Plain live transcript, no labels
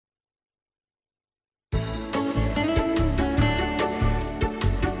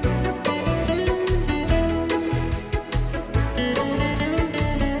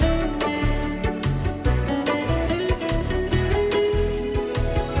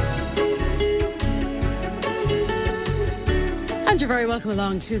And you're very welcome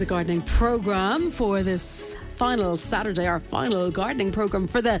along to the gardening programme for this final Saturday, our final gardening programme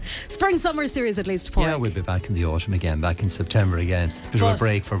for the spring-summer series, at least. Yeah, we'll be back in the autumn again, back in September again. Bit of a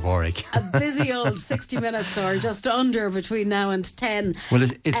break for Warwick. A busy old 60 minutes or just under between now and 10. Well,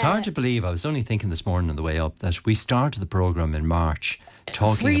 it's hard to believe. I was only thinking this morning on the way up that we started the programme in March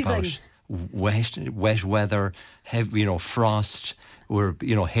talking freezing. about wet weather, heavy, frost. Or,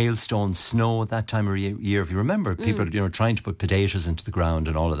 hailstones, snow at that time of year. If you remember, people, trying to put potatoes into the ground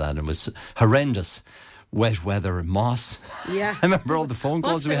and all of that. And it was horrendous. Wet weather, moss. Yeah. I remember all the phone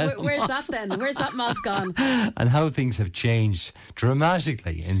calls we had. Where's that then? Where's that moss gone? And how things have changed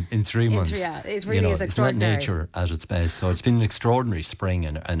dramatically in 3 months. Yeah, it really is extraordinary. It's not nature at its best. So it's been an extraordinary spring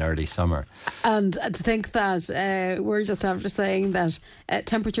and early summer. And to think that we're just after saying that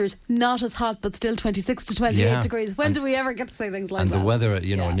temperatures not as hot, but still 26 to 28 degrees. When do we ever get to say things like that? And the weather,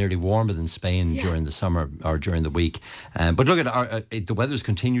 nearly warmer than Spain during the summer or during the week. But look at the weather's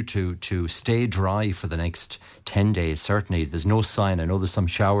continued to stay dry for the next 10 days, certainly. There's no sign. I know there's some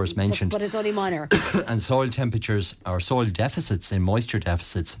showers mentioned. But it's only minor. And soil temperatures, or soil deficits and moisture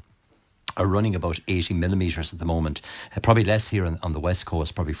deficits are running about 80 millimetres at the moment. Probably less here on the west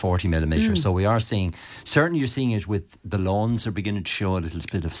coast, probably 40 millimetres. So we are seeing, certainly you're seeing it with the lawns are beginning to show a little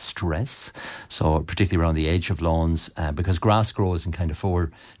bit of stress. So particularly around the edge of lawns, because grass grows in kind of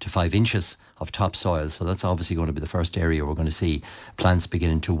 4 to 5 inches of topsoil. So that's obviously going to be the first area we're going to see plants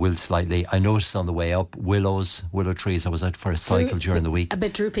beginning to wilt slightly. I noticed on the way up, willow trees. I was out for a cycle during the week. A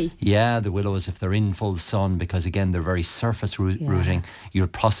bit droopy. Yeah, the willows, if they're in full sun, because again, they're very surface rooting, you'll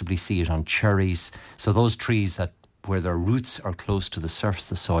possibly see it on cherries. So those trees where their roots are close to the surface of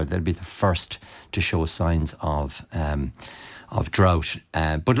the soil, they'll be the first to show signs of drought.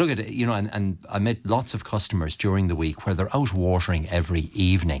 But look at it, and I met lots of customers during the week where they're out watering every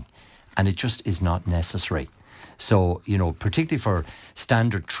evening. And it just is not necessary. So, particularly for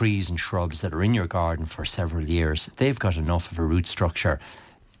standard trees and shrubs that are in your garden for several years, they've got enough of a root structure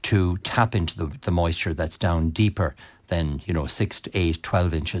to tap into the moisture that's down deeper than, 6 to 8,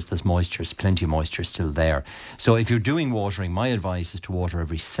 12 inches. There's plenty of moisture still there. So if you're doing watering, my advice is to water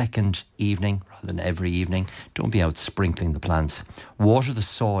every second evening rather than every evening. Don't be out sprinkling the plants. Water the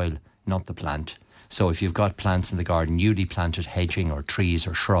soil, not the plant. So if you've got plants in the garden, newly planted hedging or trees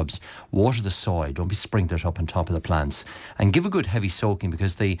or shrubs, water the soil. Don't be sprinkling it up on top of the plants. And give a good heavy soaking,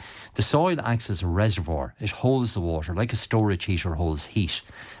 because the soil acts as a reservoir. It holds the water like a storage heater holds heat.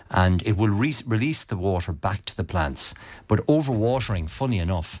 And it will release the water back to the plants. But overwatering, funny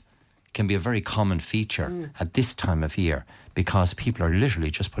enough, can be a very common feature at this time of year, because people are literally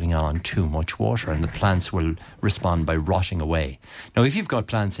just putting on too much water and the plants will respond by rotting away. Now, if you've got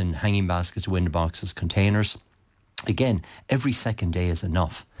plants in hanging baskets, window boxes, containers, again, every second day is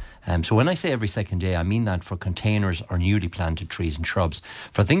enough. So when I say every second day, I mean that for containers or newly planted trees and shrubs.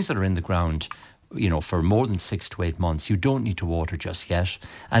 For things that are in the ground, for more than 6 to 8 months, you don't need to water just yet.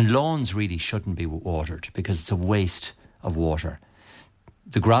 And lawns really shouldn't be watered because it's a waste of water.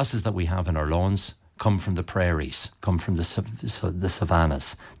 The grasses that we have in our lawns come from the prairies, come from the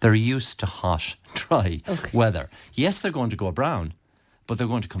savannas. They're used to hot, dry weather. Yes, they're going to go brown, but they're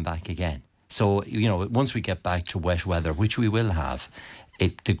going to come back again. So, once we get back to wet weather, which we will have,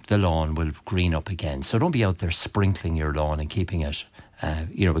 the lawn will green up again. So don't be out there sprinkling your lawn and keeping it,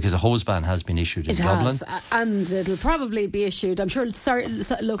 because a hose ban has been issued in Dublin. And it'll probably be issued. I'm sure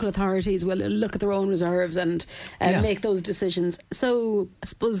local authorities will look at their own reserves and make those decisions. So I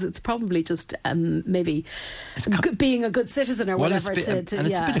suppose it's probably just maybe being a good citizen or whatever. It's a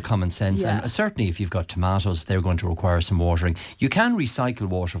bit of common sense. Yeah. And certainly if you've got tomatoes, they're going to require some watering. You can recycle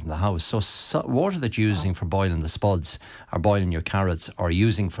water from the house. So water that you're using for boiling the spuds or boiling your carrots or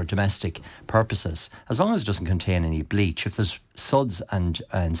using for domestic purposes, as long as it doesn't contain any bleach, if there's suds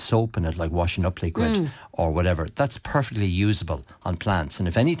and soap in it, like washing up liquid or whatever, that's perfectly usable on plants. And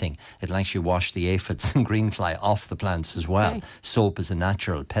if anything, it'll actually wash the aphids and greenfly off the plants as well. Okay. Soap is a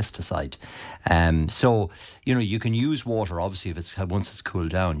natural pesticide. So, you can use water, obviously, once it's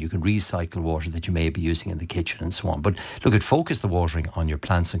cooled down. You can recycle water that you may be using in the kitchen and so on. But look, focus the watering on your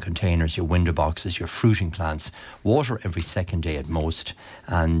plants and containers, your window boxes, your fruiting plants. Water every second day at most.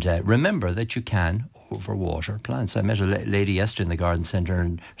 And remember that you can overwater plants. I met a lady yesterday in the garden centre,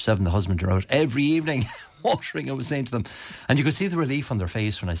 and herself and the husband are out every evening watering. I was saying to them, and you could see the relief on their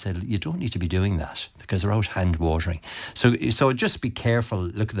face when I said, you don't need to be doing that, because they're out hand watering. So just be careful.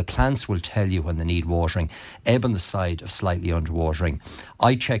 Look, the plants will tell you when they need watering. Ebb on the side of slightly underwatering.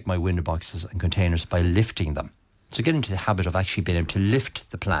 I check my window boxes and containers by lifting them. So get into the habit of actually being able to lift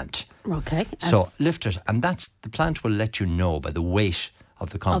the plant. Okay. So lift it, and the plant will let you know by the weight of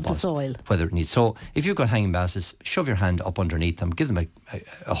the compost. Of the soil. Whether it needs. So if you've got hanging baskets, shove your hand up underneath them, give them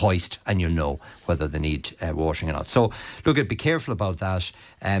a hoist, and you'll know whether they need washing or not. So look, be careful about that.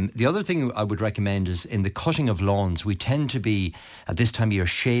 The other thing I would recommend is in the cutting of lawns, we tend to be, at this time of year,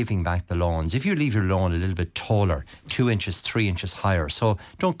 shaving back the lawns. If you leave your lawn a little bit taller, 2 inches, 3 inches higher, so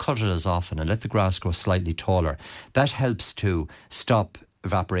don't cut it as often and let the grass grow slightly taller. That helps to stop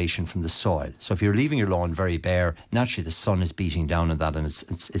evaporation from the soil. So if you're leaving your lawn very bare, naturally the sun is beating down on that and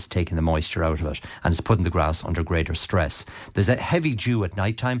it's taking the moisture out of it and it's putting the grass under greater stress. There's a heavy dew at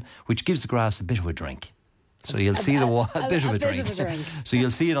night time which gives the grass a bit of a drink. So you'll see a bit of a drink. So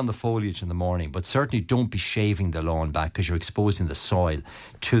you'll see it on the foliage in the morning, but certainly don't be shaving the lawn back because you're exposing the soil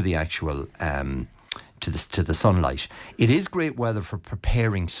to the actual to the sunlight. It is great weather for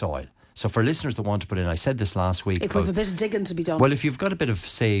preparing soil. So for listeners that want to put in, I said this last week. If we have a bit of digging to be done. Well, if you've got a bit of,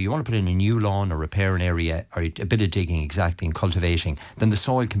 say, you want to put in a new lawn or repair an area or a bit of digging exactly and cultivating, then the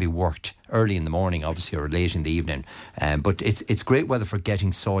soil can be worked early in the morning, obviously, or late in the evening. But it's great weather for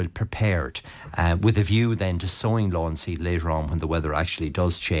getting soil prepared with a view then to sowing lawn seed later on when the weather actually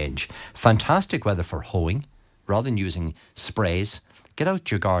does change. Fantastic weather for hoeing rather than using sprays. Get out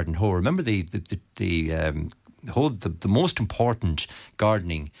your garden hoe. Remember the most important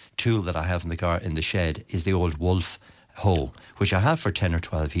gardening tool that I have in the shed is the old Wolf hoe, which I have for 10 or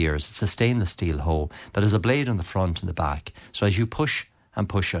 12 years. It's a stainless steel hoe that has a blade on the front and the back. So as you push and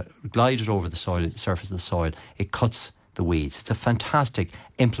push it, glide it over the surface of the soil, it cuts the weeds. It's a fantastic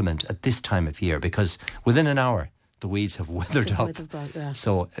implement at this time of year because within an hour the weeds have withered up. Yeah.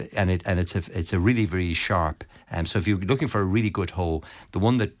 So it's a really, really sharp. So if you're looking for a really good hoe, the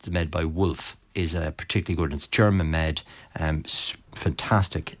one that's made by Wolf is particularly good. It's German made,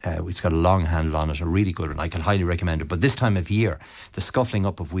 fantastic. It's got a long handle on it, a really good one. I can highly recommend it. But this time of year, the scuffling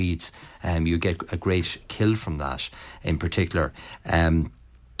up of weeds, you get a great kill from that in particular.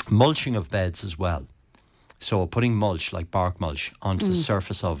 Mulching of beds as well. So putting mulch, like bark mulch, onto the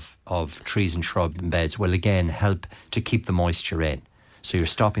surface of trees and shrub and beds will again help to keep the moisture in. So you're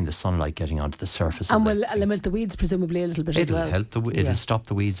stopping the sunlight getting onto the surface. And will limit the weeds presumably a little bit as well. It'll stop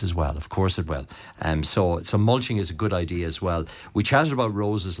the weeds as well. Of course it will. So mulching is a good idea as well. We chatted about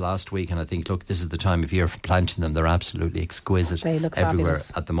roses last week and I think, look, this is the time of year for planting them. They're absolutely exquisite they look everywhere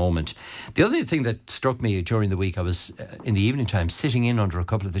fabulous at the moment. The other thing that struck me during the week, I was in the evening time sitting in under a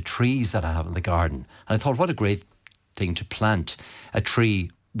couple of the trees that I have in the garden. And I thought, what a great thing to plant a tree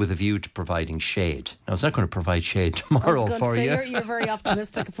with a view to providing shade. Now, it's not going to provide shade tomorrow for you. You're very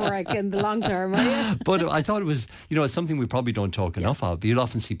optimistic for it in the long term, are you? But I thought it was, it's something we probably don't talk enough of. You'll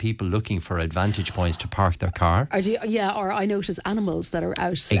often see people looking for advantage points to park their car. Or I notice animals that are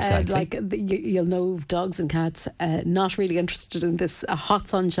out. Exactly. You'll know dogs and cats not really interested in this hot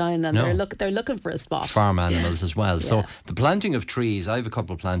sunshine and they're looking for a spot. Farm animals as well. Yeah. So the planting of trees, I have a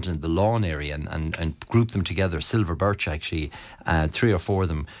couple planted in the lawn area and group them together, silver birch actually, 3 or 4 of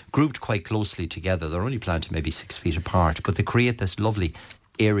them, grouped quite closely together. They're only planted maybe 6 feet apart, but they create this lovely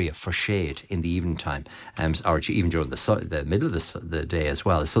area for shade in the evening time, or even during the middle of the day as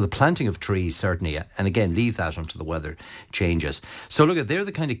well. So the planting of trees certainly, and again, leave that until the weather changes. So look, they're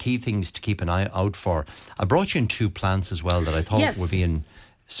the kind of key things to keep an eye out for. I brought you in 2 plants as well that I thought would be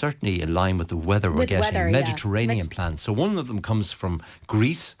certainly in line with the weather we're getting. Mediterranean plants. So one of them comes from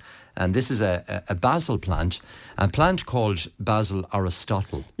Greece. And this is a basil plant, a plant called Basil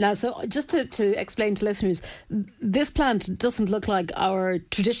Aristotle. Now, so just to explain to listeners, this plant doesn't look like our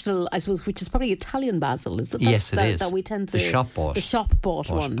traditional, I suppose, which is probably Italian basil, is it? Yes, it is. That we tend to... The shop-bought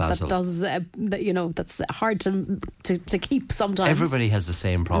one basil. That does, that's hard to keep sometimes. Everybody has the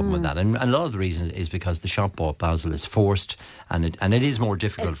same problem with that. And a lot of the reason is because the shop-bought basil is forced and it is more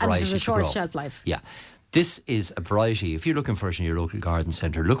difficult variety to grow. And it has a short shelf life. Yeah. This is a variety. If you're looking for it in your local garden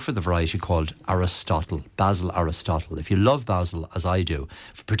centre, look for the variety called Aristotle, Basil Aristotle. If you love basil, as I do,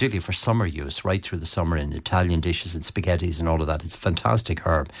 particularly for summer use, right through the summer in Italian dishes and spaghettis and all of that, it's a fantastic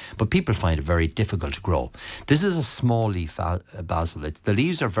herb. But people find it very difficult to grow. This is a small leaf basil. The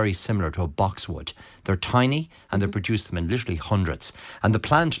leaves are very similar to a boxwood. They're tiny and they produce them in literally hundreds. And the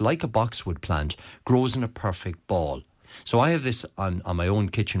plant, like a boxwood plant, grows in a perfect ball. So I have this on my own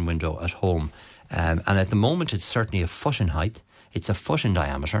kitchen window at home. And at the moment, it's certainly a foot in height. It's a foot in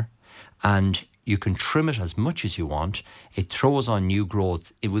diameter. And you can trim it as much as you want. It throws on new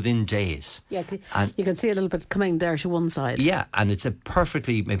growth within days. Yeah, and you can see a little bit coming there to one side. Yeah, and it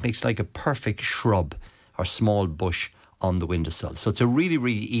makes like a perfect shrub or small bush on the windowsill. So it's a really,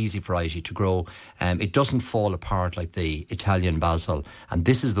 really easy variety to grow. It doesn't fall apart like the Italian basil, and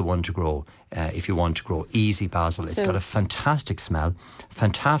this is the one to grow if you want to grow easy basil. It's got a fantastic smell,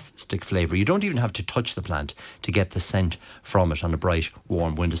 fantastic flavour. You don't even have to touch the plant to get the scent from it on a bright,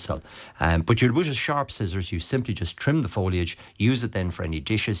 warm windowsill. But you'll with sharp scissors, you simply just trim the foliage, use it then for any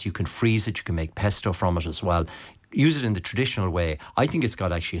dishes. You can freeze it, you can make pesto from it as well. Use it in the traditional way. I think it's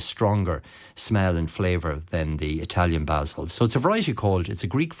got actually a stronger smell and flavour than the Italian basil. So it's a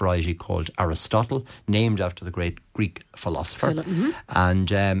Greek variety called Aristotle, named after the great Greek philosopher.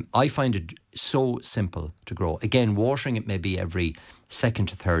 And I find it so simple to grow. Again, watering it maybe every second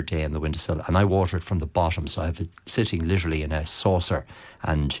to third day in the windowsill, and I water it from the bottom, so I have it sitting literally in a saucer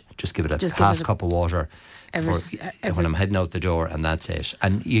and just give it a half cup of water when I'm heading out the door, and that's it.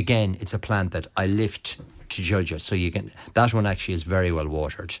 And again, it's a plant that I lift to judge it. So that one actually is very well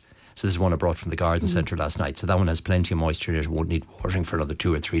watered. So this is one I brought from the garden centre last night. So that one has plenty of moisture in it. It won't need watering for another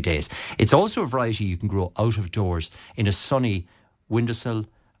 2 or 3 days. It's also a variety you can grow out of doors in a sunny windowsill,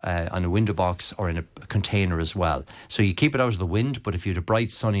 on a window box, or in a container as well. So you keep it out of the wind, but if you had a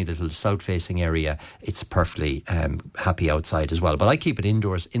bright sunny little south facing area, it's perfectly happy outside as well. But I keep it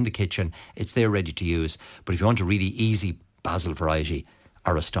indoors in the kitchen. It's there ready to use. But if you want a really easy basil variety,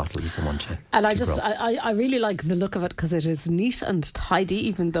 Aristotle is the one to And grow. I really like the look of it because it is neat and tidy,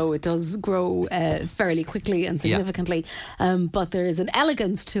 even though it does grow fairly quickly and significantly. But there is an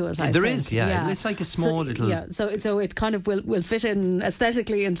elegance to it. There is. It's like a small little. Yeah, so it kind of will fit in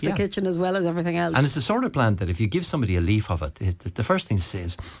aesthetically into the kitchen as well as everything else. And it's the sort of plant that if you give somebody a leaf of it, the first thing to say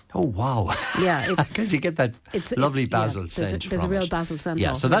is, "Oh wow!" Yeah, because you get that lovely basil scent. There's a real basil scent.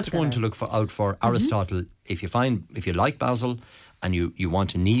 Yeah, so that's one to look out for. Aristotle. If you like basil, and you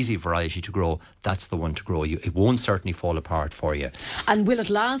want an easy variety to grow, that's the one to grow. It won't certainly fall apart for you. And will it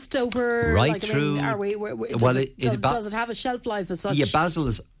last over through? Does it have a shelf life as such? Yeah, basil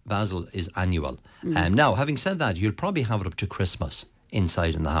is annual. Now, having said that, you'll probably have it up to Christmas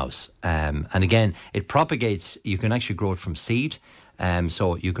inside in the house. And again, it propagates. You can actually grow it from seed,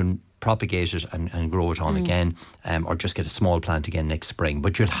 so you can propagate it and grow it on again, or just get a small plant again next spring.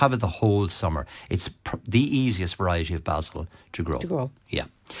 But you'll have it the whole summer. It's the easiest variety of basil to grow. Yeah.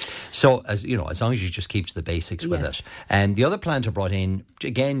 So as long as you just keep to the basics with it. And the other plant I brought in,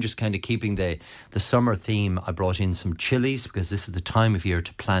 again, just kind of keeping the summer theme, I brought in some chilies, because this is the time of year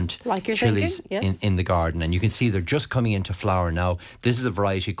to plant chilies in the garden. And you can see they're just coming into flower now. This is a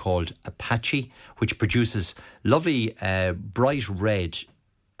variety called Apache, which produces lovely bright red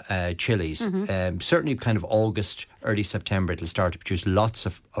chilies. Certainly kind of August, early September, it'll start to produce lots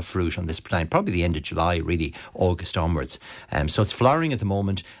of fruit on this plant, probably the end of July, really, August onwards. So it's flowering at the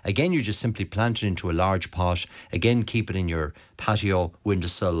moment. Again, you just simply plant it into a large pot. Again, keep it in your patio,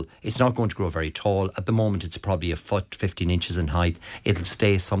 windowsill. It's not going to grow very tall. At the moment, it's probably a foot, 15 inches in height. It'll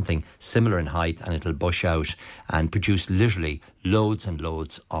stay something similar in height, and it'll bush out and produce literally loads and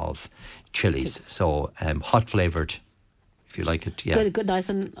loads of chilies. So hot flavoured, if you like it, good, nice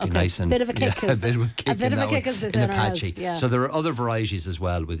and bit of a kick. A bit of a kick as this in Apache. So there are other varieties as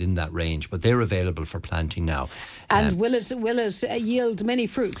well within that range, but they're available for planting now. And will it yield many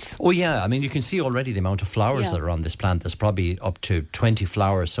fruits? Oh yeah, I mean, you can see already the amount of flowers that are on this plant. There's probably up to 20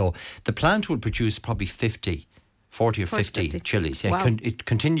 flowers. So the plant will produce probably 40 or 50 chilies. Yeah, wow. It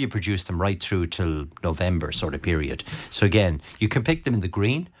continue to produce them right through till November sort of period. So again, you can pick them in the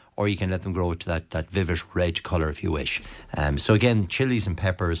green, or you can let them grow to that vivid red colour if you wish. So again, chilies and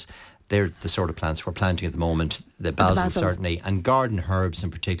peppers, they're the sort of plants we're planting at the moment. The basil certainly, and garden herbs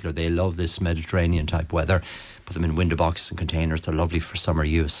in particular. They love this Mediterranean type weather. Put them in window boxes and containers. They're lovely for summer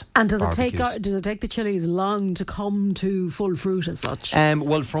use. And does it take the chilies long to come to full fruit as such?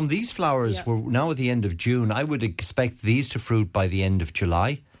 Well, from these flowers, we're now at the end of June. I would expect these to fruit by the end of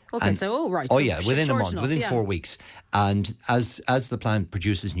July. Okay, within a month, within 4 weeks. And as the plant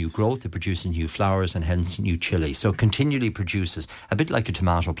produces new growth, it produces new flowers and hence new chili. So it continually produces, a bit like a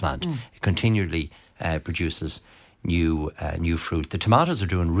tomato plant, it continually produces new fruit. The tomatoes are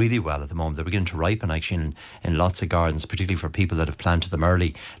doing really well at the moment. They're beginning to ripen actually in lots of gardens, particularly for people that have planted them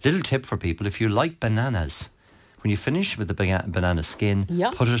early. Little tip for people, if you like bananas, when you finish with the banana skin,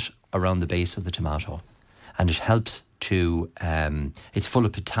 put it around the base of the tomato, and it helps to it's full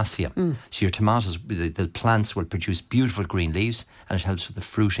of potassium. So your tomatoes, the plants will produce beautiful green leaves, and it helps with the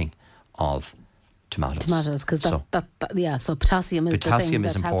fruiting of tomatoes, because so potassium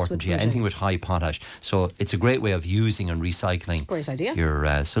is important. Anything with high potash. So it's a great way of using and recycling. Great idea.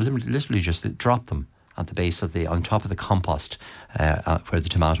 Your so literally just drop them at the base of on top of the compost where the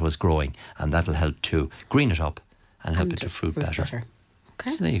tomato is growing, and that'll help to green it up and help it to fruit better.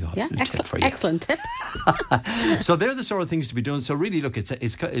 Okay. So there you go. Yeah, Tip for you. excellent tip. So they're the sort of things to be doing. So really, look,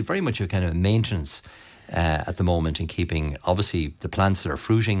 it's very much a kind of maintenance at the moment in keeping, obviously, the plants that are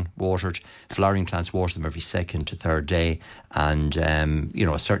fruiting watered. Flowering plants, water them every second to third day. And,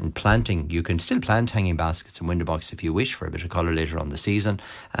 a certain planting, you can still plant hanging baskets and window boxes if you wish for a bit of colour later on the season.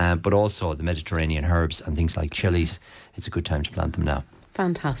 But also the Mediterranean herbs and things like chilies, it's a good time to plant them now.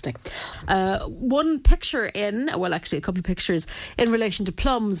 Fantastic. One picture actually a couple of pictures in relation to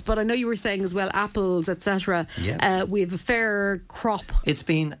plums, but I know you were saying as well apples, etc. Yeah. We have a fair crop. It's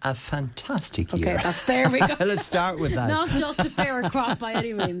been a fantastic year. Okay, there we go. Let's start with that. Not just a fair crop by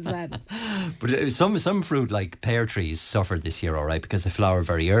any means then. But some fruit like pear trees suffered this year, all right, because they flower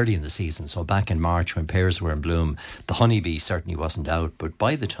very early in the season. So back in March when pears were in bloom, the honeybee certainly wasn't out. But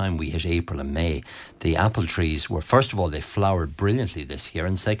by the time we hit April and May, the apple trees were, first of all, they flowered brilliantly this year,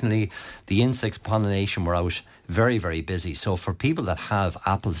 and secondly, the insects pollination were out very, very busy. So for people that have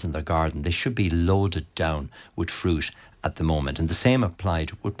apples in their garden, they should be loaded down with fruit at the moment. And the same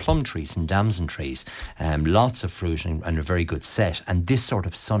applied with plum trees and damson trees. Lots of fruit and a very good set. And this sort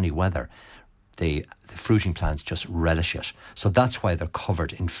of sunny weather, the fruiting plants just relish it. So that's why they're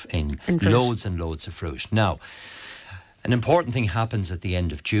covered in loads and loads of fruit. Now, an important thing happens at the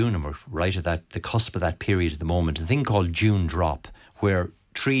end of June, and we're right at the cusp of that period at the moment, a thing called June drop, where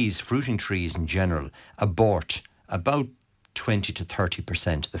fruiting trees in general, abort about 20 to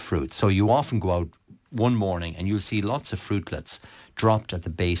 30% of the fruit. So you often go out one morning and you'll see lots of fruitlets dropped at the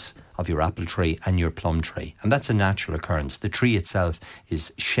base of your apple tree and your plum tree. And that's a natural occurrence. The tree itself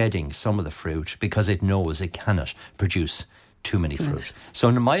is shedding some of the fruit because it knows it cannot produce too many fruit.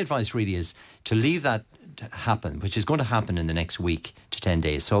 So my advice really is to leave that happen, which is going to happen in the next week to 10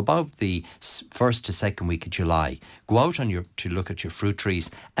 days. So about the first to second week of July, go out to look at your fruit trees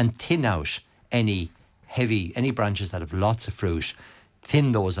and thin out any branches that have lots of fruit.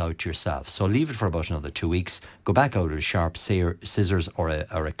 Thin those out yourself. So leave it for about another 2 weeks. Go back out with a sharp scissors or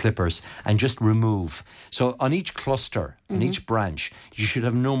a clippers and just remove. So on each cluster, on each branch, you should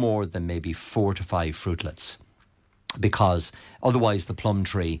have no more than maybe 4 to 5 fruitlets, because otherwise the plum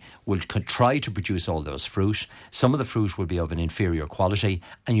tree will try to produce all those fruit. Some of the fruit will be of an inferior quality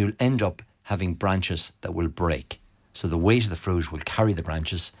and you'll end up having branches that will break. So the weight of the fruit will carry the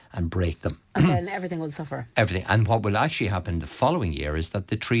branches and break them. And then everything will suffer. Everything. And what will actually happen the following year is that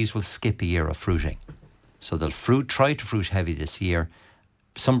the trees will skip a year of fruiting. So they'll try to fruit heavy this year.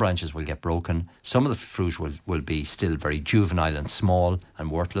 Some branches will get broken. Some of the fruit will be still very juvenile and small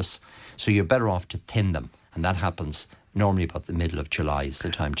and worthless. So you're better off to thin them. And that happens normally about the middle of July is the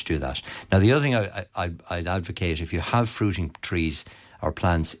time to do that. Now, the other thing I'd advocate, if you have fruiting trees or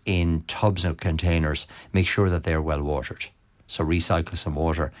plants in tubs or containers, make sure that they're well watered. So recycle some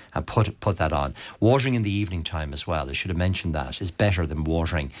water and put that on. Watering in the evening time as well, I should have mentioned that, is better than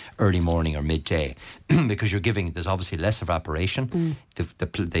watering early morning or midday because there's obviously less evaporation.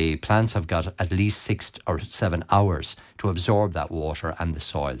 The plants have got at least 6 or 7 hours to absorb that water and the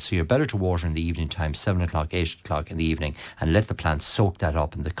soil. So you're better to water in the evening time, 7 o'clock, 8 o'clock in the evening, and let the plants soak that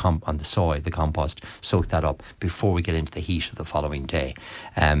up in on the soil, the compost, soak that up before we get into the heat of the following day.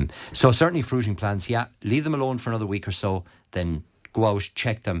 So certainly fruiting plants, leave them alone for another week or so. Then go out,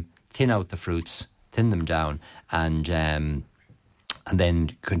 check them, thin out the fruits, thin them down, and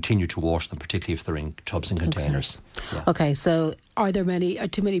then continue to wash them, particularly if they're in tubs and containers. Okay, so are there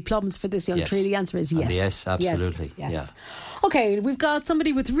too many plums for this young tree? The answer is yes. Yes, absolutely. Yes. Yeah. Okay, we've got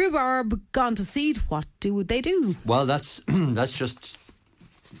somebody with rhubarb gone to seed. What do they do? Well, that's just...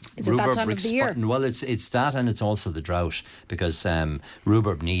 Is it that time of the year? Well, it's that, and it's also the drought, because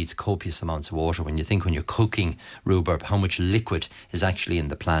rhubarb needs copious amounts of water. When you're cooking rhubarb, how much liquid is actually in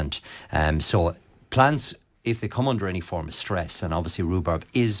the plant. So plants, if they come under any form of stress, and obviously rhubarb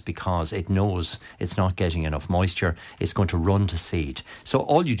is because it knows it's not getting enough moisture, it's going to run to seed. So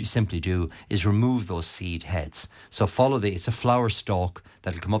all you simply do is remove those seed heads. So it's a flower stalk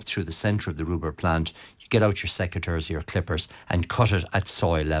that'll come up through the centre of the rhubarb plant. Get out your secateurs, your clippers, and cut it at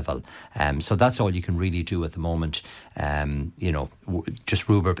soil level. So that's all you can really do at the moment. Just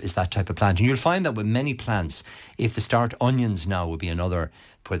rhubarb is that type of plant. And you'll find that with many plants, if they start, onions now would be another,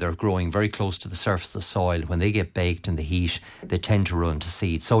 where they're growing very close to the surface of the soil. When they get baked in the heat, they tend to run to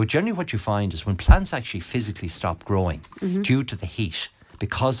seed. So generally what you find is when plants actually physically stop growing due to the heat,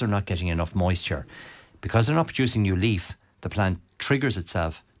 because they're not getting enough moisture, because they're not producing new leaf, the plant triggers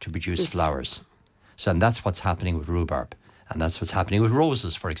itself to produce flowers. And that's what's happening with rhubarb. And that's what's happening with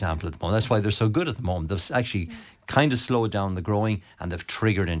roses, for example, at the moment. That's why they're so good at the moment. They've actually kind of slowed down the growing and they've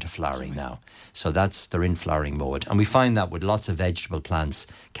triggered into flowering now. So they're in flowering mode. And we find that with lots of vegetable plants.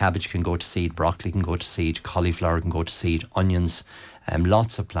 Cabbage can go to seed, broccoli can go to seed, cauliflower can go to seed, onions,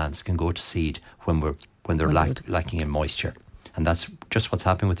 Lots of plants can go to seed when they're lacking in moisture. And that's just what's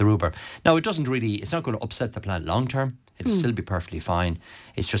happening with the rhubarb. Now, it's not going to upset the plant long term. It'll still be perfectly fine.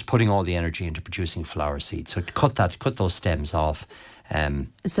 It's just putting all the energy into producing flower seed. So cut those stems off.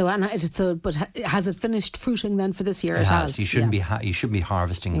 But has it finished fruiting then for this year? It has. You shouldn't be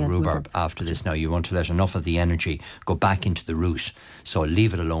harvesting rhubarb after this now. You want to let enough of the energy go back into the root. So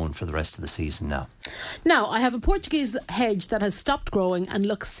leave it alone for the rest of the season now. Now, I have a Portuguese hedge that has stopped growing and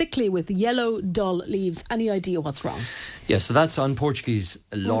looks sickly with yellow, dull leaves. Any idea what's wrong? Yeah, so that's on Portuguese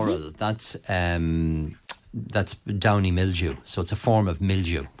laurel. That's downy mildew. So it's a form of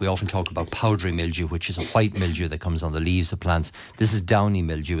mildew. We often talk about powdery mildew, which is a white mildew that comes on the leaves of plants. This is downy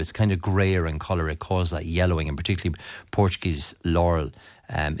mildew. It's kind of greyer in colour. It causes that yellowing, and particularly Portuguese laurel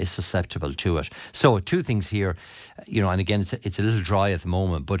is susceptible to it. So two things here, and again, it's a little dry at the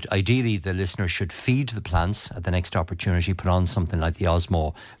moment, but ideally the listener should feed the plants at the next opportunity, put on something like the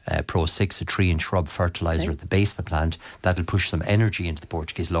Osmo Pro 6, a tree and shrub fertiliser at the base of the plant. That'll push some energy into the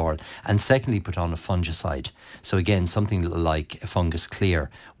Portuguese laurel. And secondly, put on a fungicide. So again, something like a Fungus Clear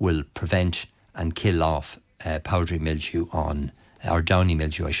will prevent and kill off powdery mildew or downy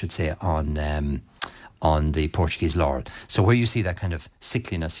mildew, I should say, on the Portuguese laurel. So where you see that kind of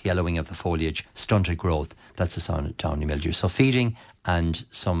sickliness, yellowing of the foliage, stunted growth, that's a sign of downy mildew. So feeding and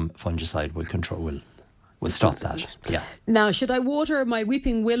some fungicide will stop that. Yeah. Now, should I water my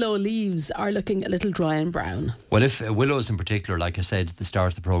weeping willow leaves are looking a little dry and brown? Well, if willows in particular, like I said at the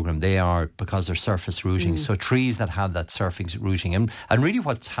start of the programme, they are because they're surface rooting. So trees that have that surface rooting, and really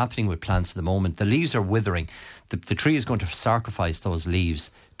what's happening with plants at the moment, the leaves are withering. The tree is going to sacrifice those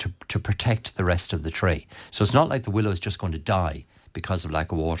leaves to protect the rest of the tree. So it's not like the willow is just going to die because of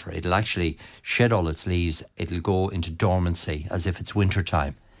lack of water. It'll actually shed all its leaves. It'll go into dormancy as if it's winter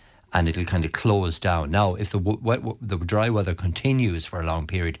time, and it'll kind of close down. Now, if the dry weather continues for a long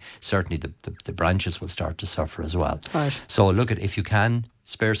period, certainly the branches will start to suffer as well. Right. So if you can,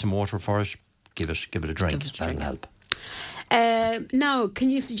 spare some water for it, give it a drink. That'll help. Now, can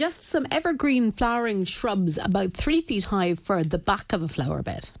you suggest some evergreen flowering shrubs about 3 feet high for the back of a flower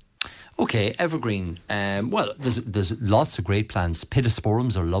bed? Okay, evergreen. Well, there's lots of great plants.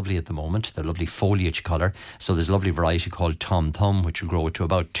 Pittosporums are lovely at the moment. They're lovely foliage colour. So there's a lovely variety called Tom Thumb, which will grow to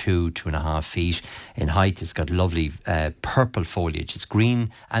about 2.5 feet in height. It's got lovely purple foliage. It's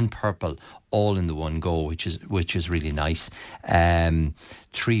green and purple all in the one go, which is really nice.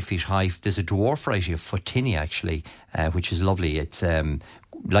 3 feet high. There's a dwarf variety of Photinia actually, which is lovely. It's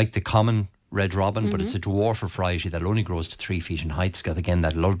like the common red robin, but it's a dwarf variety that only grows to 3 feet in height. It's got again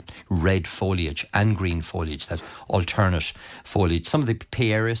that red foliage and green foliage, that alternate foliage. Some of the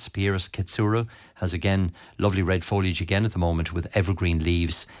Pieris Katsura has again lovely red foliage again at the moment with evergreen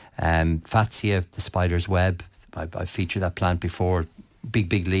leaves. Fatsia, the spider's web, I've featured that plant before.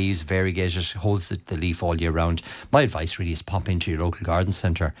 Big leaves, variegated, holds the leaf all year round. My advice really is pop into your local garden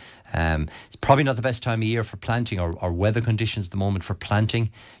centre. It's probably not the best time of year for planting or weather conditions at the moment for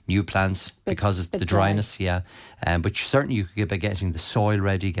planting new plants because it's the dryness, but certainly you could get by getting the soil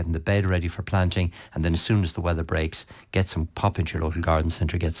ready, getting the bed ready for planting, and then as soon as the weather breaks, pop into your local garden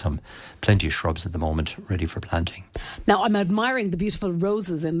centre, get plenty of shrubs at the moment ready for planting. Now, I'm admiring the beautiful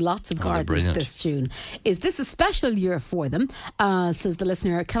roses in lots of gardens this June. Is this a special year for them? Says the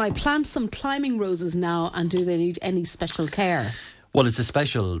listener, can I plant some climbing roses now, and do they need any special care? Well, it's a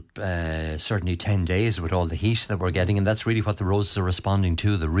special, certainly 10 days with all the heat that we're getting, and that's really what the roses are responding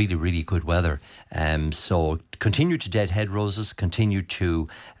to, the really, really good weather. So continue to deadhead roses, continue to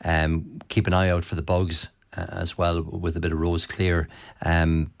keep an eye out for the bugs as well with a bit of rose clear.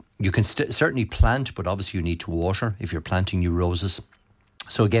 You can certainly plant, but obviously you need to water if you're planting new roses.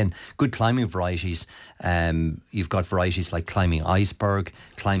 So again, good climbing varieties. You've got varieties like Climbing Iceberg,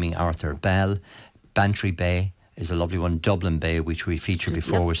 Climbing Arthur Bell, Bantry Bay is a lovely one. Dublin Bay, which we featured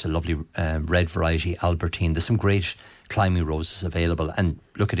before, which is a lovely red variety, Albertine. There's some great climbing roses available. And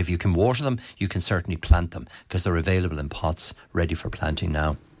look, if you can water them, you can certainly plant them because they're available in pots ready for planting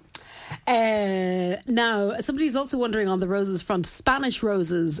now. Now, somebody's also wondering on the roses front, Spanish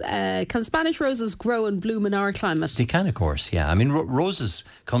roses. Can Spanish roses grow and bloom in our climate? They can, of course, yeah. I mean, roses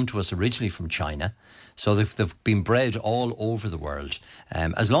come to us originally from China, so they've been bred all over the world.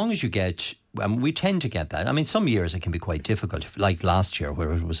 As long as you get... we tend to get that. I mean, some years it can be quite difficult, like last year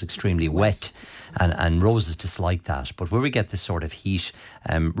where it was extremely wet and roses dislike that. But where we get this sort of heat,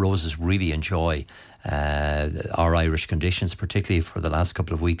 roses really enjoy our Irish conditions, particularly for the last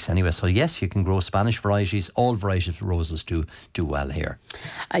couple of weeks anyway. So yes, you can grow Spanish varieties. All varieties of roses do well here.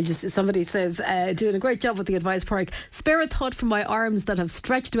 Somebody says, doing a great job with the advice, Park. Spare a thought for my arms that have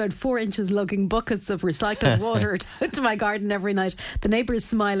stretched about 4 inches, lugging buckets of recycled water to my garden every night. The neighbours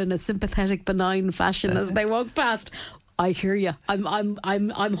smile in a sympathetic, benign fashion as they walk past. I hear you.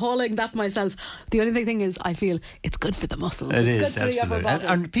 I'm hauling that myself. The only thing is, I feel it's good for the muscles. It's good for the upper body.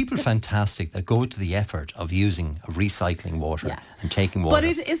 And people fantastic that go to the effort of using recycling water and taking water.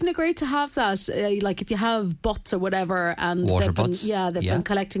 But isn't it great to have that? Like if you have butts or whatever, and water butts. They've been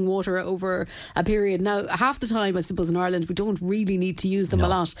collecting water over a period. Now, half the time, I suppose in Ireland we don't really need to use them a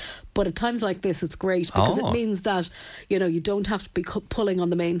lot. But at times like this, it's great because it means that you don't have to be pulling on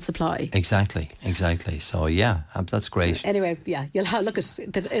the main supply. Exactly. So that's great. Anyway, you'll have look at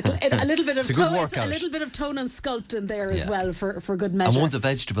a little bit of tone. A little bit of tone and sculpt in there as well for good measure. And won't the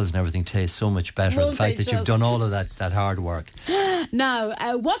vegetables and everything taste so much better? The fact that you've done all of that hard work.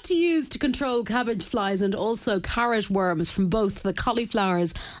 Now, what to use to control cabbage flies and also carrot worms from both the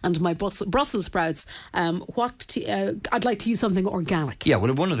cauliflowers and my Brussels sprouts? I'd like to use something organic. Yeah,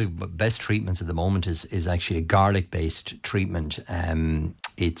 well, one of the best treatments at the moment is actually a garlic-based treatment.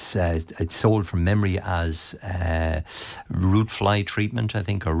 It's sold from memory as root fly treatment, I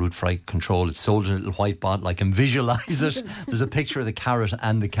think, or root fly control. It's sold in a little white bottle. I can visualise it. There's a picture of the carrot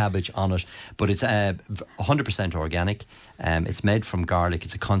and the cabbage on it, but it's 100% organic. It's made from garlic.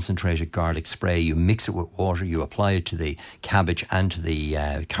 It's a concentrated garlic spray. You mix it with water. You apply it to the cabbage and to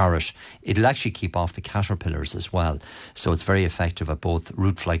the carrot. It'll actually keep off the caterpillars as well. So it's very effective at both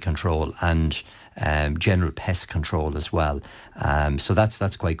root fly control and general pest control as well. So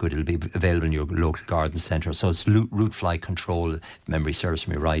that's quite good. It'll be available in your local garden centre. So it's root fly control, if memory serves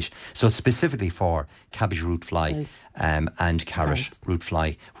me right. So it's specifically for cabbage root fly and carrot root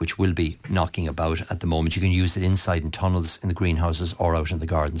fly, which will be knocking about at the moment. You can use it inside in tunnels in the greenhouses or out in the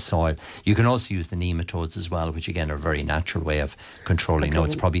garden soil. You can also use the nematodes as well, which again are a very natural way of controlling. No,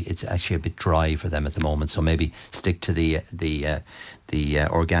 it's actually a bit dry for them at the moment. So maybe stick to the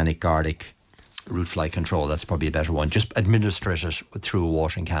organic garlic root fly control. That's probably a better one. Just administer it through a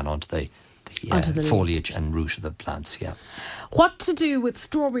watering can onto the foliage and root of the plants. What to do with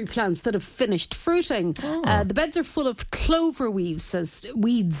strawberry plants that have finished fruiting? The beds are full of clover weeds,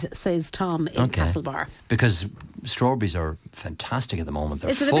 says Tom in Castlebar. Because strawberries are fantastic at the moment.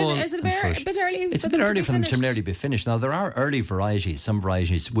 They're full. Is it a bit early? It's a bit early for them to nearly be finished. Now, there are early varieties. Some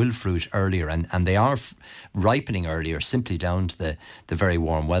varieties will fruit earlier and they are ripening earlier simply down to the very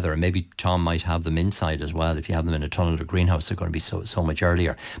warm weather. And maybe Tom might have them inside as well. If you have them in a tunnel or greenhouse, they're going to be so much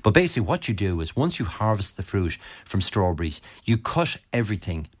earlier. But basically what you do is once you harvest the fruit from strawberries, you cut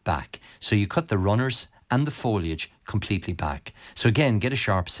everything back. So you cut the runners and the foliage completely back. So again, get a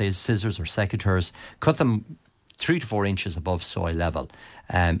sharp scissors or secateurs, cut them 3 to 4 inches above soil level.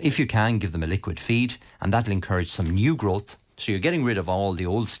 If you can, give them a liquid feed, and that'll encourage some new growth. So you're getting rid of all the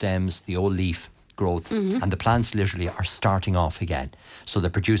old stems, the old leaf growth, and the plants literally are starting off again. So they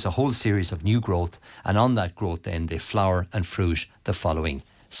produce a whole series of new growth, and on that growth then they flower and fruit the following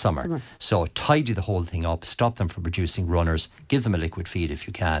summer. So tidy the whole thing up, stop them from producing runners, give them a liquid feed if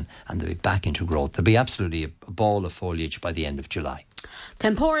you can, and they'll be back into growth. There'll be absolutely a ball of foliage by the end of July.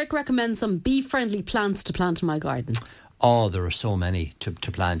 Can Porrick recommend some bee-friendly plants to plant in my garden? Oh, there are so many to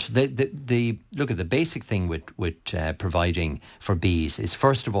plant. Look at the basic thing with providing for bees is,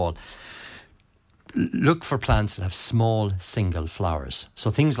 first of all, look for plants that have small single flowers.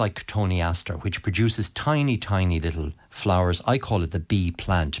 So things like Cotoneaster, which produces tiny, tiny little flowers. I call it the bee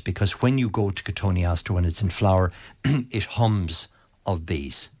plant because when you go to Cotoneaster when it's in flower, it hums of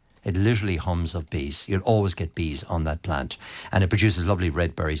bees. It literally hums of bees. You'll always get bees on that plant. And it produces lovely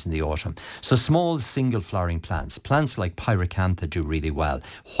red berries in the autumn. So small single flowering plants. Plants like Pyracantha do really well.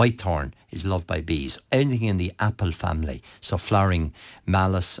 Whitethorn is loved by bees. Anything in the apple family. So flowering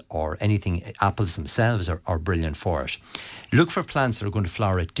mallows or anything, apples themselves are brilliant for it. Look for plants that are going to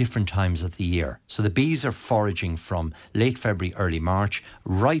flower at different times of the year. So the bees are foraging from late February, early March,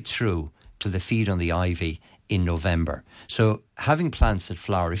 right through to the feed on the ivy in November. So having plants that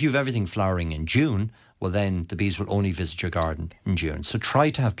flower, if you have everything flowering in June, well then the bees will only visit your garden in June. So try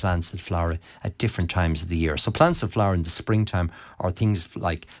to have plants that flower at different times of the year. So plants that flower in the springtime are things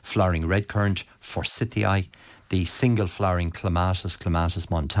like flowering red currant, forsythia, the single flowering Clematis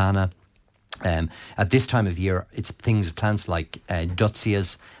montana. At this time of year, it's plants like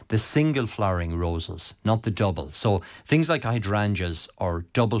Dutsias, the single flowering roses, not the double. So things like hydrangeas or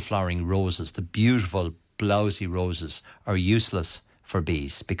double flowering roses, the beautiful blousy roses, are useless for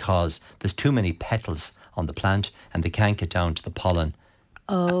bees because there's too many petals on the plant and they can't get down to the pollen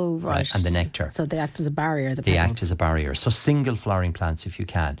Oh, right. And the nectar. So they act as a barrier. They act as a barrier. So single flowering plants if you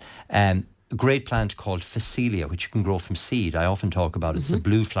can. A great plant called Phacelia, which you can grow from seed. I often talk about it's the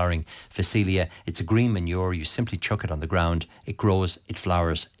blue flowering Phacelia. It's a green manure. You simply chuck it on the ground. It grows, it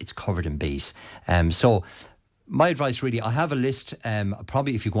flowers, it's covered in bees. So my advice really, I have a list,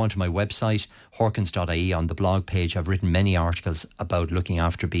 probably if you go onto my website, horkins.ie, on the blog page, I've written many articles about looking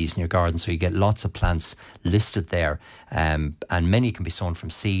after bees in your garden, so you get lots of plants listed there, and many can be sown from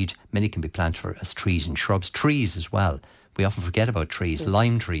seed, many can be planted as trees and shrubs, trees as well. We often forget about trees. Yes.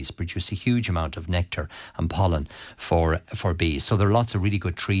 Lime trees produce a huge amount of nectar and pollen for bees. So there are lots of really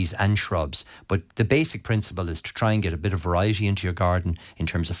good trees and shrubs. But the basic principle is to try and get a bit of variety into your garden in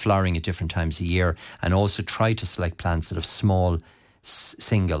terms of flowering at different times of year, and also try to select plants that have small,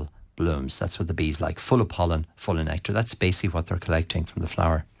 single blooms. That's what the bees like, full of pollen, full of nectar. That's basically what they're collecting from the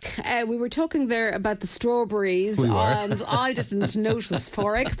flower. We were talking there about the strawberries, and I didn't notice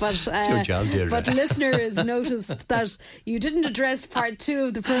Forik, but it's your job, Deirdre. But listeners noticed that you didn't address part 2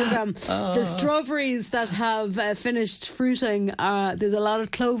 of the programme. The strawberries that have finished fruiting, there's a lot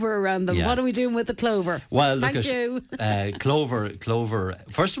of clover around them. Yeah. What are we doing with the clover? Well, Thank you. Clover.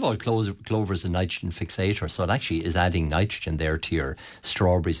 First of all, clover is a nitrogen fixator, so it actually is adding nitrogen there to your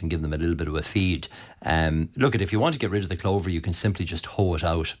strawberries and giving them a little bit of a feed. If you want to get rid of the clover, you can simply just hoe it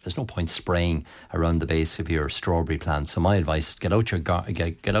out. There's no point spraying around the base of your strawberry plant. So my advice: get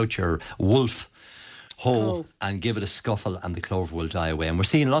out your wolf hoe and give it a scuffle, and the clover will die away. And we're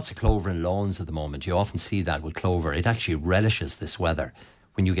seeing lots of clover in lawns at the moment. You often see that with clover. It actually relishes this weather.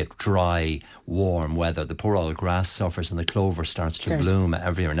 When you get dry, warm weather, the poor old grass suffers and the clover starts to bloom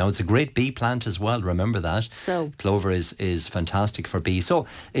everywhere. Now, it's a great bee plant as well, remember that. So clover is fantastic for bees. So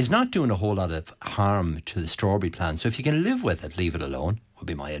it's not doing a whole lot of harm to the strawberry plant. So if you can live with it, leave it alone, would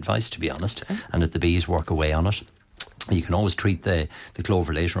be my advice, to be honest. Okay. And let the bees work away on it. You can always treat the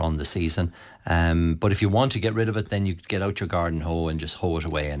clover later on in the season. But if you want to get rid of it, then you get out your garden hoe and just hoe it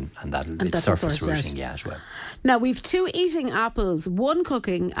away, and it's surface rooting. Yeah, as well. Now, we've 2 eating apples, 1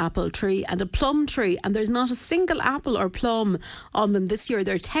 cooking apple tree and a plum tree, and there's not a single apple or plum on them this year.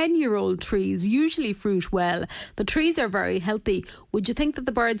 They're 10-year-old trees, usually fruit well. The trees are very healthy. Would you think that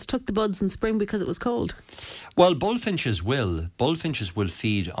the birds took the buds in spring because it was cold? Well, bullfinches will. Bullfinches will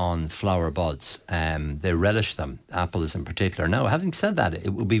feed on flower buds. They relish them, apples in particular. Now, having said that, it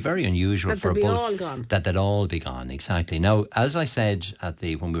would be very unusual for they'd all gone. That they'd all be gone, exactly. Now, as I said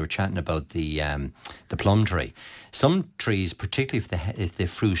when we were chatting about the plum tree, some trees, particularly if they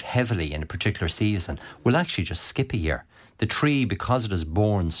fruit heavily in a particular season, will actually just skip a year. The tree, because it has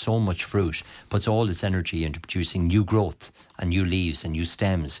borne so much fruit, puts all its energy into producing new growth and new leaves and new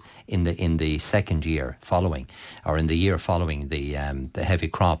stems in the second year following, or in the year following the heavy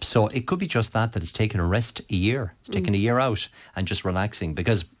crop. So it could be just that it's taken a rest a year. It's taken a year out and just relaxing,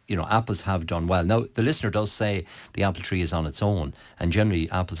 because apples have done well. Now, the listener does say the apple tree is on its own, and generally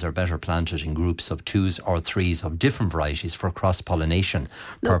apples are better planted in groups of 2s or 3s of different varieties for cross-pollination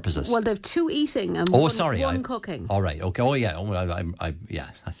purposes. Well, they've 2 eating and one cooking. All right, okay. Oh, yeah.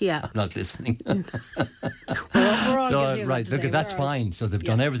 I'm not listening. we're all so, right, look, that's fine. So they've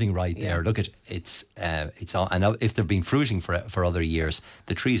done everything right there. Look, it's all, and if they've been fruiting for other years,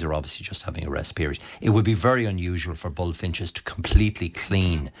 the trees are obviously just having a rest period. It would be very unusual for bullfinches to completely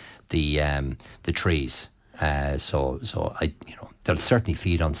clean the trees. So they'll certainly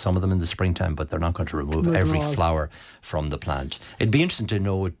feed on some of them in the springtime, but they're not going to remove every flower from the plant. It'd be interesting to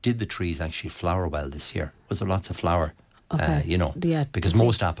know, did the trees actually flower well this year? Was there lots of flower? Okay. Because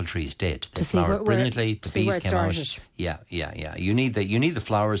most apple trees did. They flowered brilliantly. The bees came out. Yeah. You need the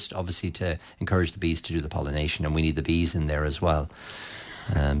flowers, obviously, to encourage the bees to do the pollination, and we need the bees in there as well.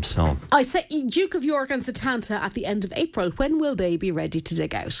 I say Duke of York and Setanta at the end of April. When will they be ready to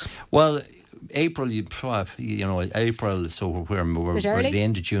dig out? Well, April, April, so we're at the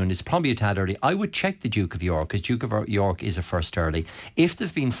end of June. It's probably a tad early. I would check the Duke of York, because Duke of York is a first early. If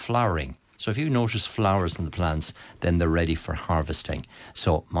they've been flowering, so if you notice flowers in the plants, then they're ready for harvesting.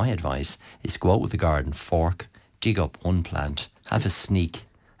 So my advice is go out with the garden fork, dig up one plant, have a sneak,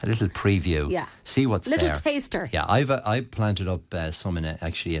 a little preview, see what's there. Little taster. Yeah, I planted up some in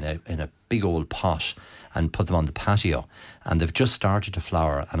a big old pot and put them on the patio, and they've just started to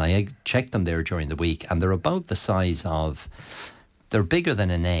flower, and I checked them there during the week, and they're about the size of, they're bigger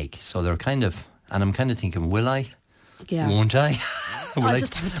than an egg, so they're kind of, and I'm kind of thinking, will I? Yeah. Won't I? I'll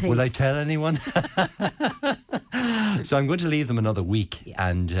just have a taste. Will I tell anyone? So I'm going to leave them another week,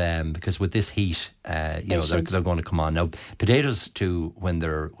 and because with this heat, they're going to come on. Now, potatoes too, when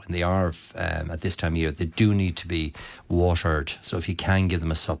they are at this time of year, they do need to be watered. So if you can give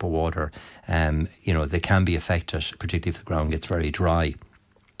them a sup of water, they can be affected, particularly if the ground gets very dry.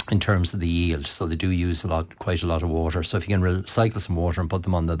 in terms of the yield. So they do use quite a lot of water. So if you can recycle some water and put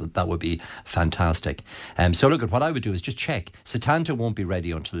them on, that would be fantastic. So look, at what I would do is just check. Setanta won't be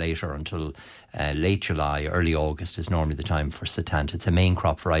ready until late July, early August is normally the time for Setanta. It's a main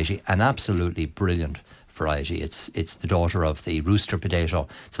crop variety, an absolutely brilliant variety. It's the daughter of the rooster potato.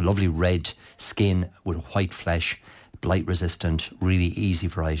 It's a lovely red skin with white flesh, blight resistant, really easy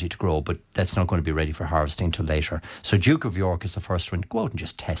variety to grow, but that's not going to be ready for harvesting till later. So Duke of York is the first one. Go out and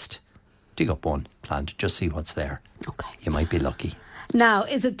just test. Dig up one plant, just see what's there. Okay. You might be lucky. Now,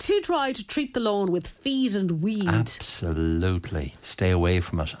 is it too dry to treat the lawn with feed and weed? Absolutely. Stay away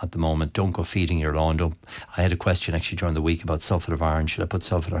from it at the moment. Don't go feeding your lawn. I had a question actually during the week about sulphate of iron. Should I put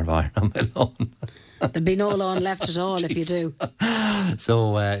sulphate of iron on my lawn? There'd be no lawn left at all if you do.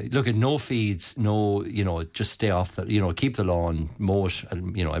 So look at no feeds, just stay off keep the lawn, mow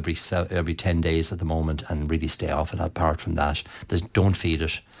it, every 10 days at the moment, and really stay off it. Apart from that, don't feed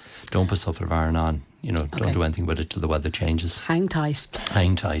it, don't put sulphate of iron on. Don't do anything with it till the weather changes. Hang tight.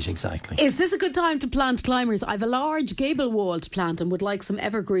 Hang tight, exactly. Is this a good time to plant climbers? I've a large gable wall to plant and would like some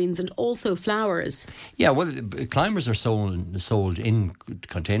evergreens and also flowers. Yeah, well, climbers are sold in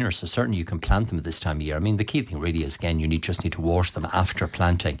containers, so certainly you can plant them at this time of year. I mean, the key thing really is, again, you just need to wash them after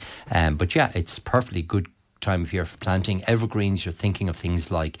planting. But yeah, it's perfectly good time of year for planting. Evergreens, you're thinking of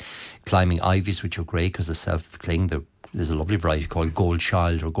things like climbing ivies, which are great because they self-cling. There's a lovely variety called Gold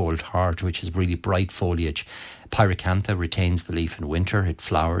Child or Gold Heart, which has really bright foliage. Pyracantha retains the leaf in winter. It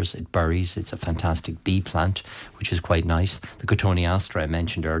flowers, it berries. It's a fantastic bee plant, which is quite nice. The Cotoneaster I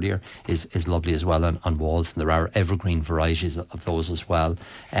mentioned earlier is lovely as well on walls, and there are evergreen varieties of those as well.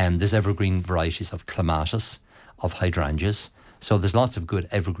 There's evergreen varieties of clematis, of hydrangeas. So there's lots of good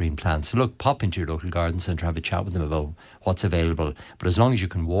evergreen plants. So look, pop into your local garden centre, have a chat with them about what's available. But as long as you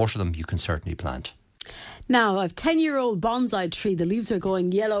can water them, you can certainly plant. Now, I've a 10-year-old bonsai tree. The leaves are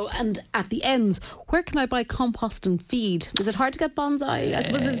going yellow and at the ends. Where can I buy compost and feed? Is it hard to get bonsai? I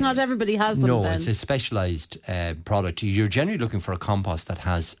suppose not everybody has them. No, then. It's a specialised product. You're generally looking for a compost that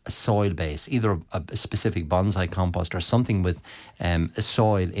has a soil base, either a specific bonsai compost or something with a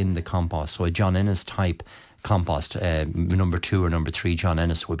soil in the compost. So a John Ennis type compost, number 2 or number 3 John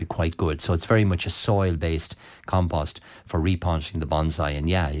Ennis would be quite good. So it's very much a soil-based compost for repotting the bonsai. And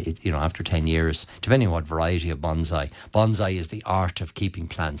yeah, after 10 years, depending on what variety of bonsai is the art of keeping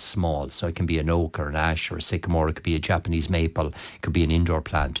plants small. So it can be an oak or an ash or a sycamore. It could be a Japanese maple. It could be an indoor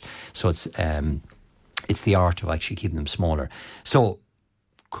plant. So it's the art of actually keeping them smaller. So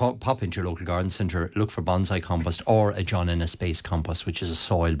pop into your local garden centre, look for bonsai compost or a John Ennis based compost, which is a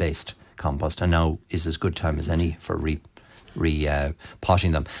soil-based compost, and now is as good time as any for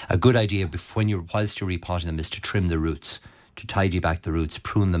repotting them. A good idea whilst you're repotting them is to trim the roots, to tidy back the roots,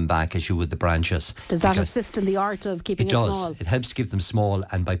 prune them back as you would the branches. Does that assist in the art of keeping it small? It does. It helps to keep them small,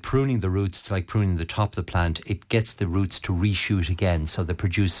 and by pruning the roots, it's like pruning the top of the plant, it gets the roots to reshoot again, so they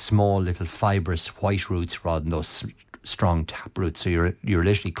produce small little fibrous white roots rather than those strong tap roots. So you're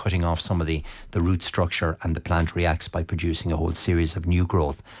literally cutting off some of the root structure, and the plant reacts by producing a whole series of new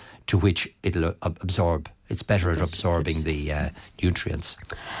growth to which it'll absorb. It's better at absorbing the nutrients.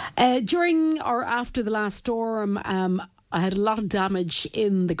 During or after the last storm, I had a lot of damage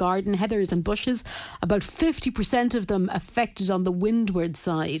in the garden, heathers and bushes. About 50% of them affected on the windward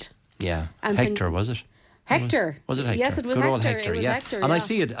side. Yeah. And Hector, was it? Hector. Was it Hector? Yes, it was Good Hector. Old Hector. It was yeah. Hector, and yeah. I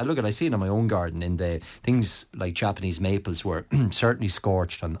see it in my own garden, in the things like Japanese maples were certainly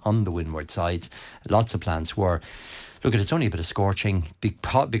scorched on the windward sides. Lots of plants were. Look, it's only a bit of scorching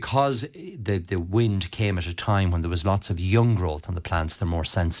because the wind came at a time when there was lots of young growth on the plants. They're more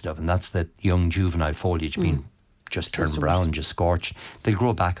sensitive, and that's the young juvenile foliage being just turned brown, just scorched. They'll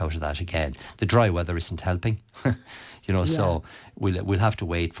grow back out of that again. The dry weather isn't helping, so we'll have to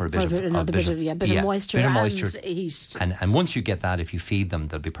wait for a bit of moisture and heat. And once you get that, if you feed them,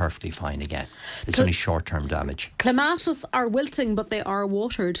 they'll be perfectly fine again. It's only short-term damage. Clematis are wilting, but they are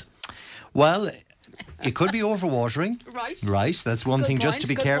watered. Well, it could be overwatering. Right. That's one thing just to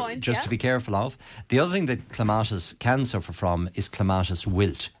be careful of. The other thing that clematis can suffer from is clematis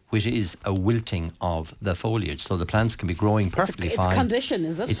wilt, which is a wilting of the foliage. So the plants can be growing perfectly fine. It's a condition,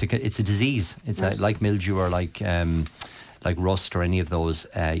 is it? It's a disease. It's like mildew or like rust or any of those.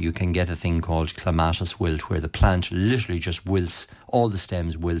 You can get a thing called clematis wilt, where the plant literally just wilts, all the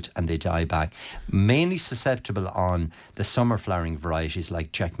stems wilt and they die back. Mainly susceptible on the summer flowering varieties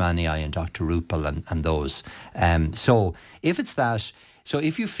like Jackmanii and Dr. Rupel and those. So if it's that, so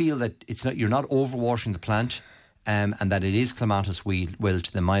if you feel that you're not overwatering the plant, and that it is clematis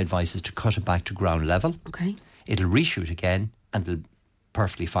wilt, then my advice is to cut it back to ground level. Okay. It'll reshoot again and it'll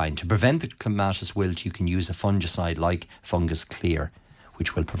perfectly fine. To prevent the clematis wilt, you can use a fungicide like Fungus Clear,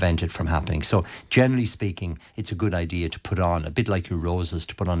 which will prevent it from happening. So generally speaking, it's a good idea to put on, a bit like your roses,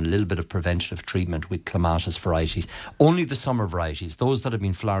 to put on a little bit of preventative treatment with clematis varieties. Only the summer varieties, those that have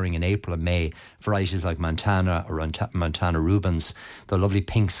been flowering in April and May, varieties like Montana or Montana Rubens, the lovely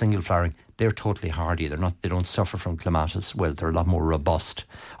pink single flowering, they're totally hardy. They don't suffer from clematis. Well, they're a lot more robust.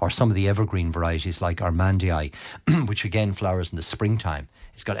 Or some of the evergreen varieties like Armandii, which again flowers in the springtime.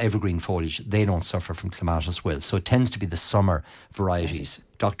 It's got evergreen foliage. They don't suffer from clematis wilt. So it tends to be the summer varieties,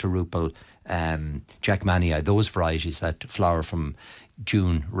 Dr. Rupel, Jackmanii, those varieties that flower from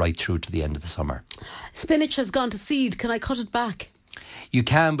June right through to the end of the summer. Spinach has gone to seed. Can I cut it back? You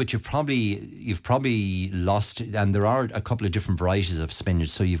can, but you've probably lost, and there are a couple of different varieties of spinach.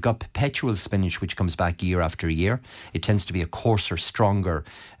 So you've got perpetual spinach, which comes back year after year. It tends to be a coarser, stronger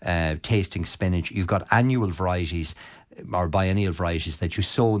tasting spinach. You've got annual varieties or biennial varieties that you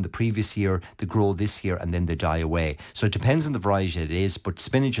sow in the previous year, they grow this year, and then they die away. So it depends on the variety it is, but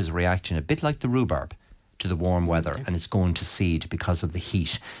spinach is a reaction a bit like the rhubarb to the warm weather, and it's going to seed because of the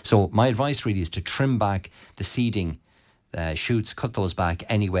heat. So my advice really is to trim back the seeding shoots, cut those back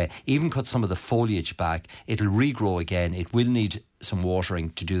anyway, even cut some of the foliage back. It'll regrow again. It will need some watering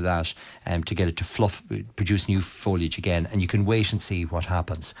to do that, to get it to produce new foliage again, and you can wait and see what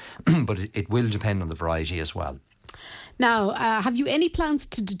happens. But it will depend on the variety as well. Now, have you any plans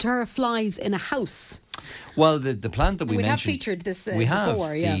to deter flies in a house? Well, the plant that we mentioned... We have featured this we have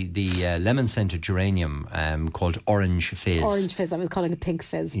before, yeah. The lemon-scented geranium called Orange Fizz. Orange Fizz, I was calling it Pink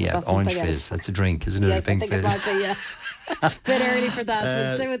Fizz. Yeah, Orange Fizz, that's a drink, isn't it? Yes, a Pink I think Fizz. It might be, yeah. Bit early for that.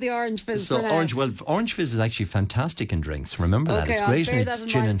 We'll stay with the Orange Fizz for now. Orange Fizz is actually fantastic in drinks. Remember that. Okay, It's great in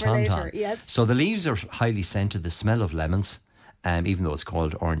gin and tonton. Yes. So the leaves are highly scented, the smell of lemons. Even though it's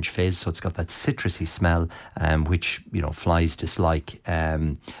called Orange Fizz, so it's got that citrusy smell, which flies dislike.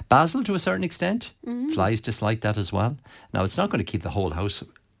 Basil, to a certain extent, flies dislike that as well. Now, it's not going to keep the whole house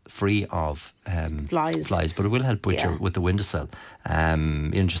free of flies, but it will help with the windowsill.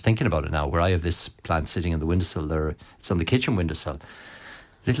 Just thinking about it now, where I have this plant sitting on the windowsill, it's on the kitchen windowsill.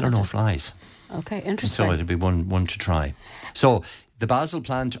 Little or no flies. Okay, interesting. So it'll be one to try. So the basil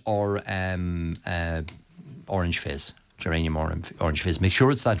plant or Orange Fizz. Geranium orange fizz. Make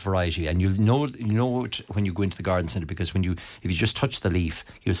sure it's that variety, and you'll know it when you go into the garden centre, because if you just touch the leaf,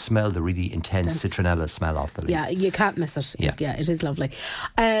 you'll smell the really intense citronella smell off the leaf. Yeah, you can't miss it. Yeah, it is lovely.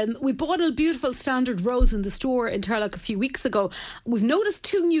 We bought a beautiful standard rose in the store in Turlock a few weeks ago. We've noticed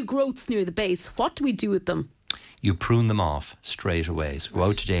 2 new growths near the base. What do we do with them? You prune them off straight away. So go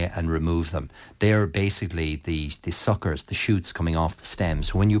out today and remove them. They're basically the suckers, the shoots coming off the stem.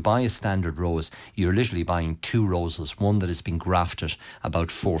 So when you buy a standard rose, you're literally buying 2 roses, one that has been grafted about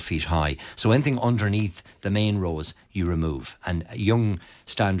 4 feet high. So anything underneath the main rose, you remove. And young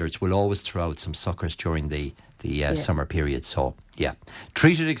standards will always throw out some suckers during the summer period. So, yeah.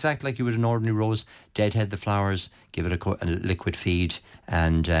 Treat it exactly like you would an ordinary rose. Deadhead the flowers, give it a liquid feed,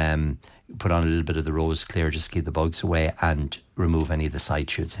 and put on a little bit of the rose clear just to keep the bugs away, and remove any of the side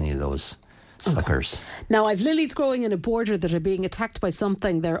shoots, any of those suckers. Okay. Now, I've lilies growing in a border that are being attacked by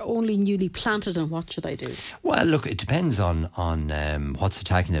something. They're only newly planted, and what should I do? Well, look, it depends on what's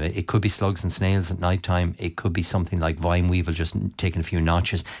attacking them. It could be slugs and snails at night time. It could be something like vine weevil just taking a few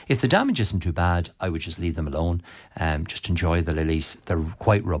notches. If the damage isn't too bad, I would just leave them alone. Just enjoy the lilies. They're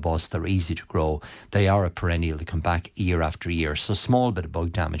quite robust. They're easy to grow. They are a perennial. They come back year after year. So a small bit of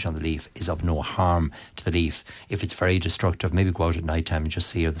bug damage on the leaf is of no harm to the leaf. If it's very destructive, maybe go out at night time and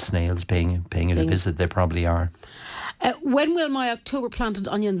just see are the snails paying it a visit. They probably are. When will my October planted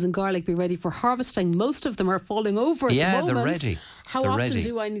onions and garlic be ready for harvesting? Most of them are falling over at the moment. Yeah, they're ready. How often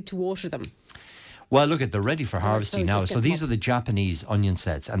do I need to water them? Well, look, they're ready for harvesting now. So these are the Japanese onion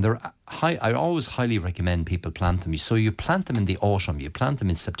sets, and they're I always highly recommend people plant them. So you plant them in the autumn. You plant them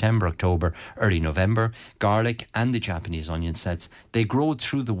in September, October, early November. Garlic and the Japanese onion sets, they grow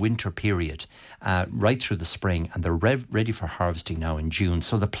through the winter period, right through the spring, and they're ready for harvesting now in June.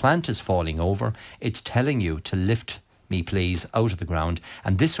 So the plant is falling over. It's telling you to lift me please out of the ground,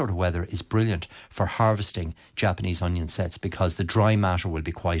 and this sort of weather is brilliant for harvesting Japanese onion sets because the dry matter will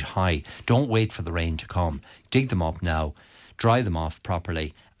be quite high. Don't wait for the rain to come. Dig them up now, dry them off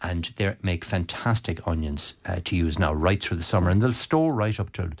properly, and they make fantastic onions to use now right through the summer, and they'll store right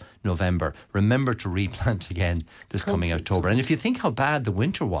up to November. Remember to replant again this coming October. And if you think how bad the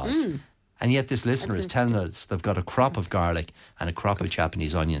winter was, and yet this listener is telling us they've got a crop of garlic and a crop of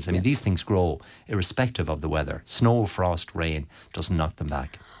Japanese onions. I mean, these things grow irrespective of the weather. Snow, frost, rain doesn't knock them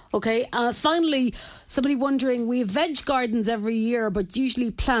back. Okay, finally, somebody wondering, we have veg gardens every year, but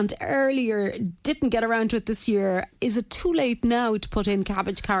usually plant earlier. Didn't get around to it this year. Is it too late now to put in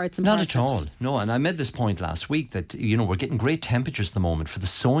cabbage, carrots and parsnips? Not at all, no. And I made this point last week that, you know, we're getting great temperatures at the moment for the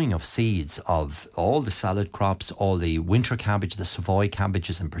sowing of seeds of all the salad crops, all the winter cabbage, the Savoy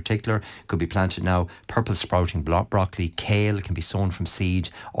cabbages in particular, could be planted now. Purple sprouting broccoli, kale can be sown from seed,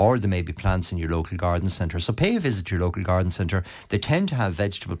 or there may be plants in your local garden centre. So pay a visit to your local garden centre. They tend to have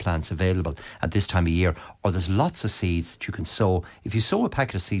vegetable plants available at this time of year, or there's lots of seeds that you can sow. If you sow a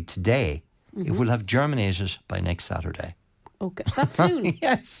packet of seed today, it will have germinated by next Saturday. Okay, that's soon.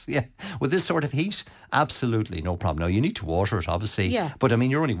 Yes, yeah. With this sort of heat, absolutely no problem. Now, you need to water it, obviously. Yeah. But, I mean,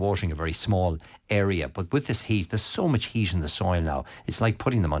 you're only watering a very small area. But with this heat, there's so much heat in the soil now. It's like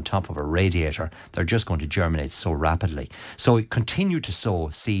putting them on top of a radiator. They're just going to germinate so rapidly. So continue to sow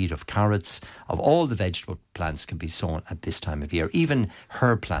seed of carrots, of all the vegetable plants can be sown at this time of year. Even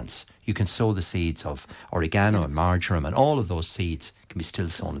herb plants, you can sow the seeds of oregano and marjoram, and all of those seeds can be still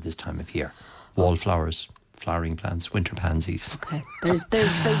sown at this time of year. Wallflowers, flowering plants, winter pansies. Okay, there's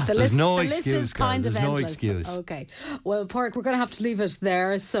the list. No the excuse, list is kind Carol. of There's no endless. excuse. Okay, well, Pádraig, we're going to have to leave it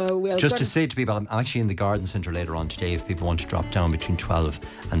there. So we'll just to say to people, I'm actually in the garden centre later on today. If people want to drop down between 12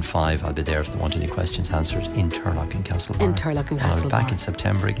 and 5, I'll be there if they want any questions answered in Turlock and Castlebar. In Turlock and I'll be back Castlebar. in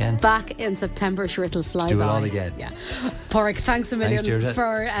September again. Back in September, sure it'll fly Do by. it all again. Yeah, Pádraig, thanks a million Deirdre.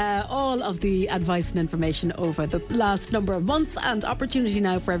 for all of the advice and information over the last number of months, and opportunity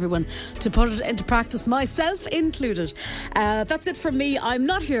now for everyone to put it into practice, myself included. That's it from me. I'm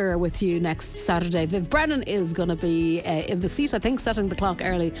not here with you next Saturday. Viv Brennan is going to be in the seat, I think, setting the clock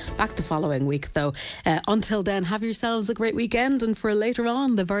early. Back the following week, though. Until then, have yourselves a great weekend, and for later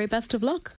on, the very best of luck.